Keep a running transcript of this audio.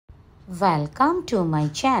Welcome to my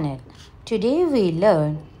channel. Today we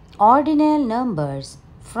learn ordinal numbers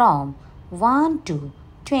from 1 to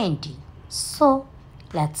 20. So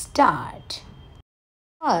let's start.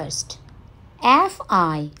 First,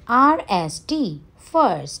 F-I-R-S-T,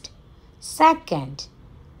 first. Second,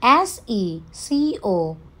 S-E-C-O-N-D,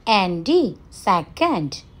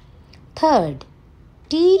 second. Third,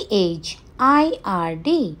 T-H-I-R-D,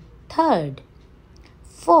 third.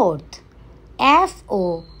 Fourth,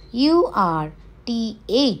 F-O-U-R-T-H,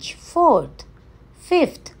 fourth.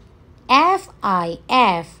 Fifth, F-I-F-T-H,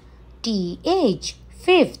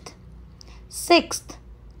 fifth. Sixth,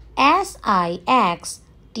 S-I-X-T-H,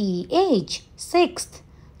 sixth.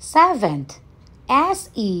 Seventh,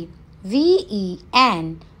 S-E-V-E-N-T-H,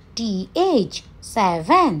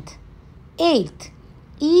 seventh. Eighth,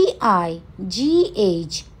 E-I-G-H-T-H,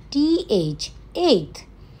 eighth.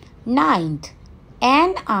 Ninth,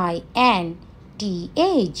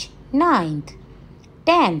 N-I-N-T-H, ninth.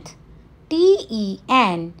 Tenth, T-E-N-T-H,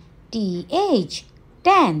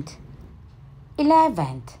 tenth.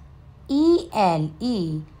 11th,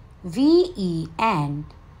 E-L-E-V-E-N-T-H,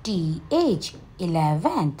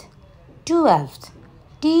 11th. 12th,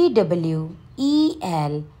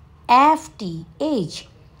 T-W-E-L-F-T-H,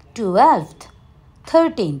 12th.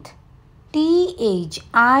 13th,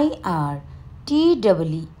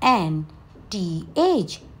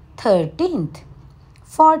 T-H-I-R-T-W-E-N-T-H, 13th.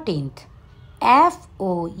 14th,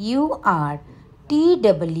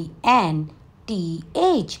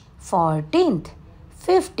 F-O-U-R-T-W-E-N-T-H, 14th.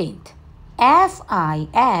 15th,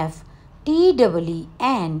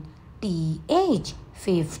 F-I-F-T-W-E-N-T-H,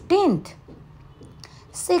 15th.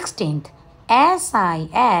 16th,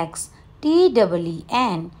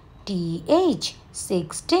 S-I-X-T-W-E-N-T-H,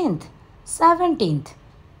 16th. 17th,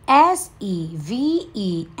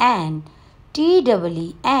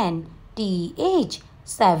 S-E-V-E-N-T-W-E-N-T-H,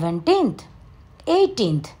 17th.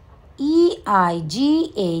 18th,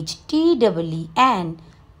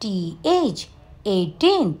 E-I-G-H-T-W-E-N-T-H,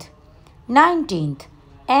 18th. 19th,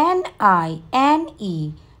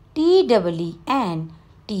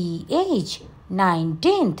 N-I-N-E-T-W-E-N-T-H,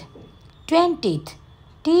 19th. 20th,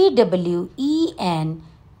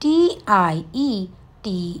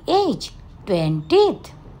 T-W-E-N-T-I-E-T-H,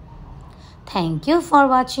 20th. Thank you for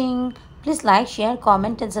watching. Please like, share,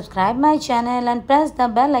 comment and subscribe my channel and press the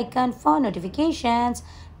bell icon for notifications.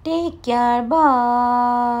 Take care.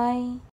 Bye.